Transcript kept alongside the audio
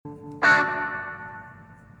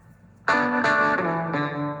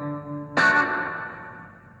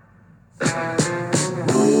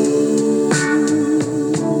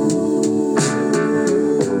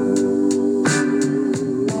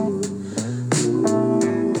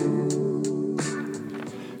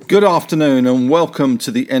Good afternoon and welcome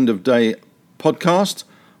to the End of Day podcast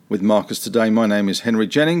with Marcus Today. My name is Henry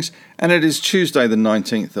Jennings and it is Tuesday the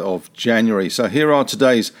 19th of January. So here are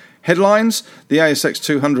today's headlines. The ASX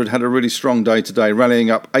 200 had a really strong day today,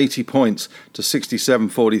 rallying up 80 points to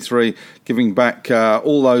 67.43, giving back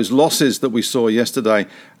all those losses that we saw yesterday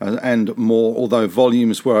and more, although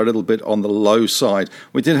volumes were a little bit on the low side.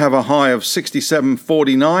 We did have a high of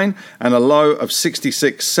 67.49 and a low of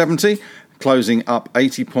 66.70. Closing up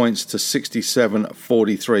 80 points to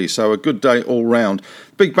 67.43. So a good day all round.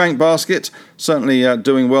 Big bank basket certainly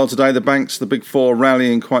doing well today. The banks, the big four,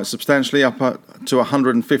 rallying quite substantially up to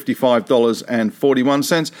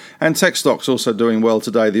 $155.41. And tech stocks also doing well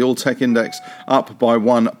today. The All Tech Index up by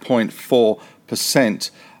 1.4%.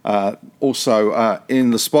 Also in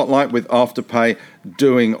the spotlight with Afterpay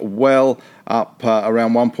doing well, up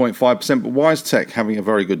around 1.5%. But WiseTech having a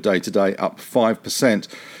very good day today, up 5%.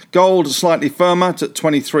 Gold slightly firmer at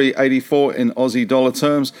 23.84 in Aussie dollar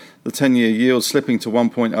terms. The 10-year yield slipping to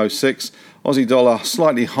 1.06. Aussie dollar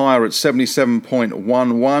slightly higher at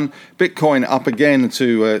 77.11. Bitcoin up again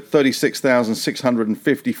to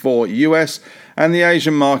 36,654 US. And the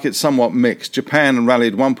Asian market somewhat mixed. Japan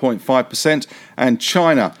rallied 1.5% and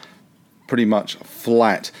China pretty much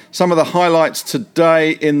flat. Some of the highlights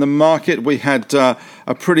today in the market. We had a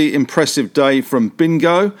pretty impressive day from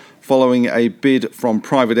Bingo, following a bid from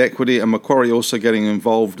private equity and Macquarie also getting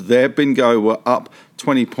involved there. Bingo were up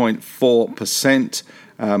 20.4%.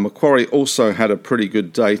 Macquarie also had a pretty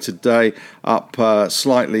good day today, up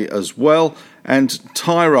slightly as well. And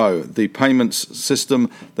Tyro, the payments system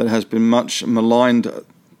that has been much maligned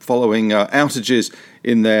following outages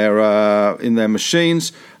in their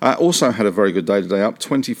machines, also had a very good day today, up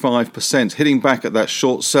 25%, hitting back at that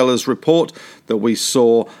short sellers report that we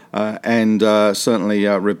saw and certainly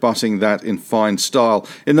rebutting that in fine style.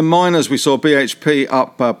 In the miners, we saw BHP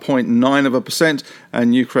up 0.9%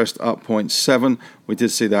 and Newcrest up 0.7%. We did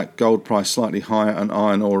see that gold price slightly higher and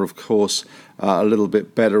iron ore, of course, a little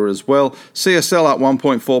bit better as well. CSL up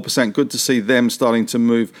 1.4%. Good to see them starting to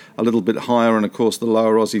move a little bit higher. And, of course, the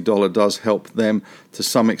lower Aussie dollar does help them to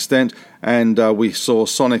some extent. And we saw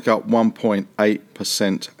Sonic up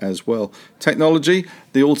 1.8% as well. Technology,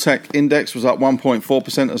 the All Tech Index was up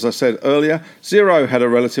 1.4%, as I said earlier. Xero had a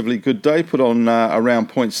relatively good day, put on around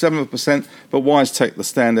 0.7%. But WiseTech, the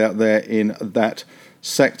standout there in that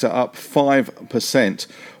sector, up 5%.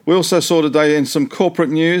 We also saw today in some corporate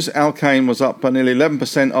news, Alkane was up by nearly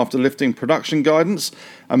 11% after lifting production guidance.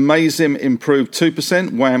 Amazim improved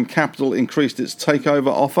 2%. WAM Capital increased its takeover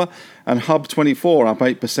offer. And Hub24 up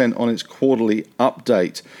 8% on its quarterly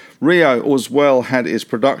update. Rio as well had its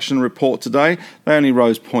production report today. They only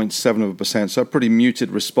rose 0.7%, so a pretty muted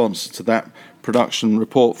response to that production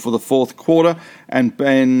report for the fourth quarter. And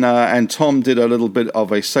Ben and Tom did a little bit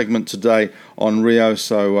of a segment today on Rio,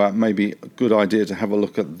 so maybe a good idea to have a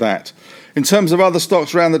look at that. In terms of other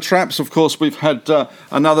stocks around the traps, of course, we've had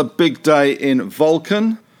another big day in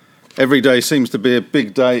Vulcan. Every day seems to be a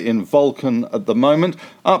big day in Vulcan at the moment,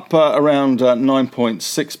 up around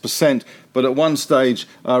 9.6%, but at one stage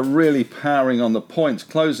really powering on the points,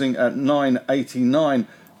 closing at 9.89.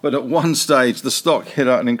 But at one stage, the stock hit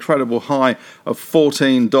an incredible high of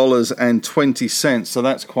 $14.20. So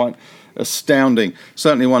that's quite astounding.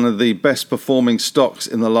 Certainly one of the best performing stocks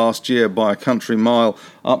in the last year by a country mile,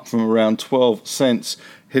 up from around 12 cents.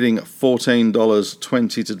 Hitting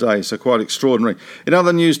 $14.20 today, so quite extraordinary. In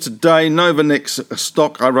other news today, Novonix, a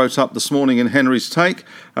stock I wrote up this morning in Henry's Take,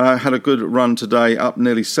 had a good run today, up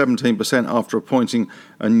nearly 17% after appointing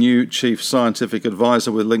a new chief scientific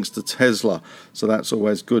advisor with links to Tesla. So that's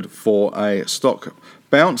always good for a stock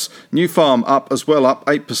bounce. Nufarm up as well, up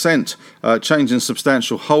 8%. Change in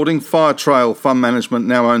substantial holding. Firetrail Fund Management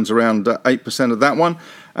now owns around 8% of that one.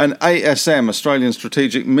 And ASM, Australian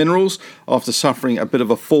Strategic Minerals, after suffering a bit of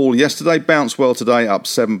a fall yesterday, bounced well today, up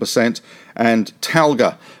 7%. And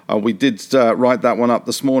Talga, we did write that one up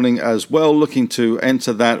this morning as well, looking to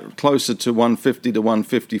enter that closer to 150 to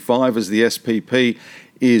 155 as the SPP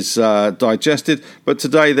is digested. But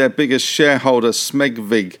today their biggest shareholder,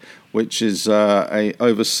 Smegvig, which is a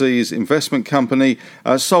overseas investment company,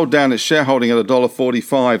 sold down its shareholding at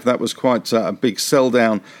 $1.45. That was quite a big sell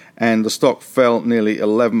down, and the stock fell nearly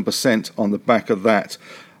 11% on the back of that.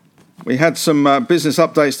 We had some business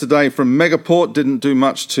updates today from Megaport. Didn't do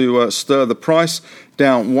much to stir the price,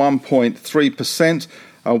 down 1.3%.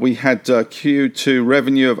 We had Q2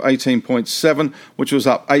 revenue of 18.7, which was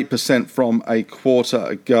up 8% from a quarter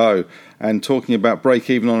ago. And talking about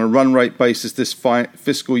break-even on a run rate basis, this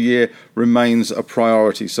fiscal year remains a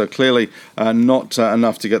priority. So clearly not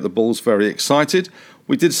enough to get the bulls very excited.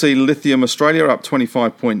 We did see Lithium Australia up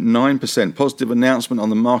 25.9%. Positive announcement on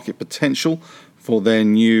the market potential for their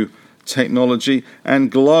new technology.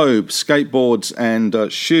 And Globe, skateboards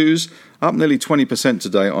and shoes, up nearly 20%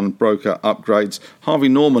 today on broker upgrades. Harvey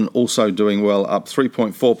Norman also doing well, up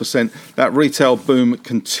 3.4%. That retail boom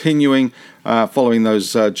continuing following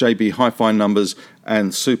those JB Hi-Fi numbers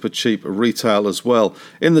and super cheap retail as well.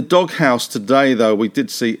 In the doghouse today, though, we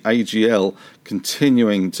did see AGL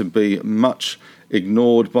continuing to be much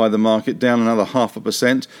ignored by the market, down another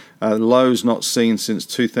 0.5%. Lows not seen since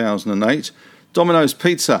 2008. Domino's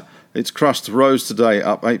Pizza, its crust rose today,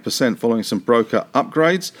 up 8% following some broker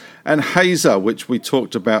upgrades. And Hazer, which we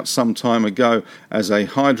talked about some time ago as a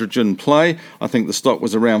hydrogen play, I think the stock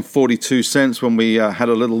was around 42 cents when we had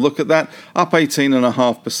a little look at that, up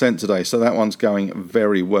 18.5% today. So that one's going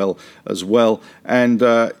very well as well. And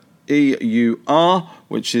EUR,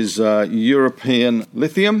 which is European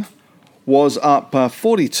Lithium, was up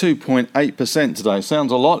 42.8% today.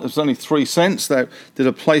 Sounds a lot. It was only 3 cents. They did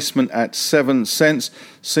a placement at 7 cents.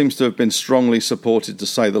 Seems to have been strongly supported, to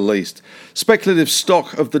say the least. Speculative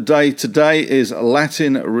stock of the day today is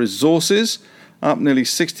Latin Resources, up nearly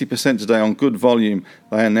 60% today on good volume.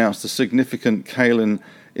 They announced a significant kaolin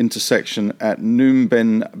intersection at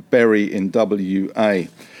Noombenberry in WA.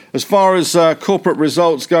 As far as corporate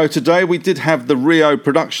results go today, we did have the Rio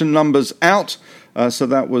production numbers out. So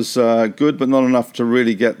that was good, but not enough to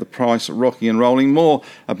really get the price rocking and rolling. More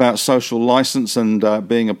about social license and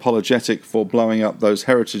being apologetic for blowing up those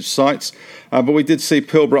heritage sites. But we did see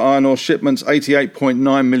Pilbara iron ore shipments,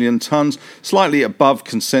 88.9 million tonnes, slightly above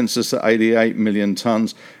consensus at 88 million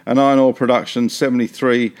tonnes. And iron ore production,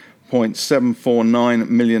 73.749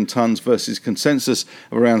 million tonnes versus consensus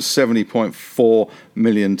of around 70.4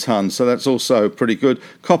 million tonnes. So that's also pretty good.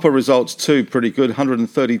 Copper results too pretty good,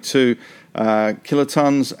 132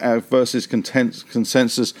 kilotons versus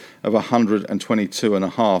consensus of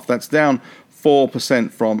 122.5. That's down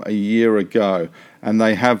 4% from a year ago. And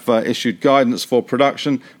they have issued guidance for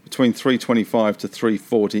production between 325 to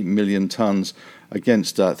 340 million tonnes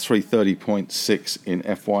against 330.6 in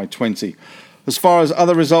FY20. As far as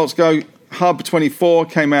other results go, Hub24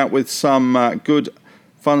 came out with some good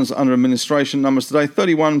funds under administration numbers today,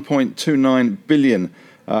 31.29 billion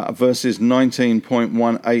versus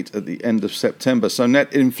 19.18 at the end of September. So net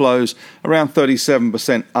inflows around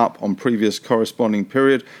 37% up on previous corresponding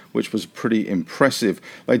period, which was pretty impressive.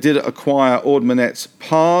 They did acquire Ord Minnett's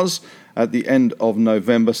PARS at the end of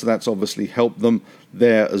November, so that's obviously helped them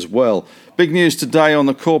there as well. Big news today on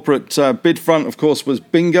the corporate bid front, of course, was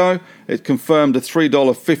Bingo. It confirmed a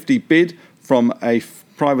 $3.50 bid from a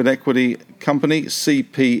private equity company,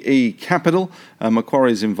 CPE Capital.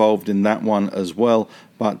 Macquarie's involved in that one as well,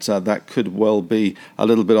 but that could well be a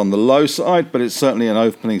little bit on the low side, but it's certainly an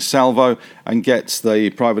opening salvo and gets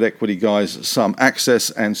the private equity guys some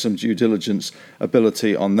access and some due diligence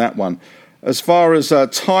ability on that one. As far as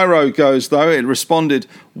Tyro goes, though, it responded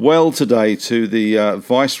well today to the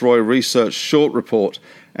Viceroy Research short report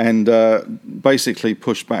and basically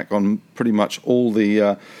pushed back on pretty much all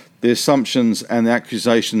the assumptions and the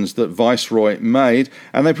accusations that Viceroy made.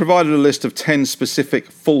 And they provided a list of 10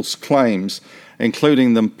 specific false claims,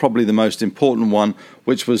 including probably the most important one,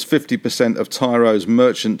 which was 50% of Tyro's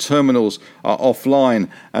merchant terminals are offline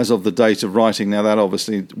as of the date of writing. Now, that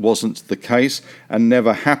obviously wasn't the case and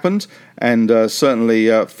never happened. And certainly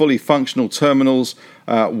fully functional terminals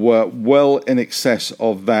were well in excess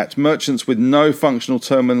of that. Merchants with no functional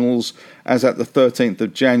terminals as at the 13th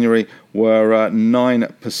of January were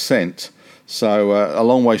 9%. So a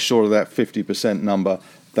long way short of that 50% number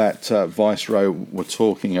that Viceroy were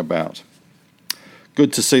talking about.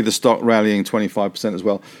 Good to see the stock rallying 25% as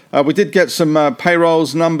well. We did get some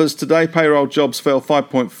payrolls numbers today. Payroll jobs fell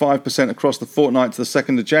 5.5% across the fortnight to the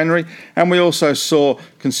 2nd of January. And we also saw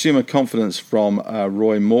consumer confidence from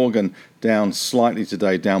Roy Morgan down slightly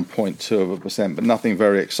today, down 0.2%, but nothing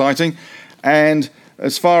very exciting. And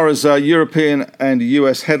as far as European and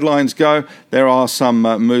US headlines go, there are some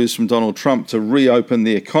moves from Donald Trump to reopen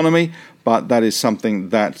the economy, but that is something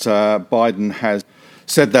that Biden has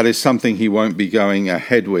said that is something he won't be going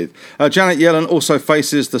ahead with. Janet Yellen also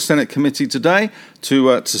faces the Senate committee today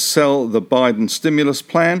to sell the Biden stimulus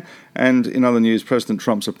plan. And in other news, President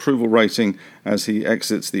Trump's approval rating as he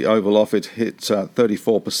exits the Oval Office hit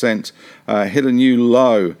 34%, hit a new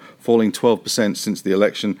low, falling 12% since the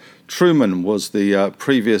election. Truman was the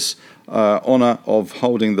previous honour of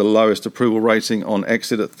holding the lowest approval rating on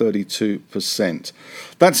Exit at 32%.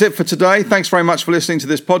 That's it for today. Thanks very much for listening to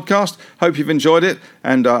this podcast. Hope you've enjoyed it,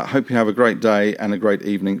 and hope you have a great day and a great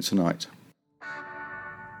evening tonight.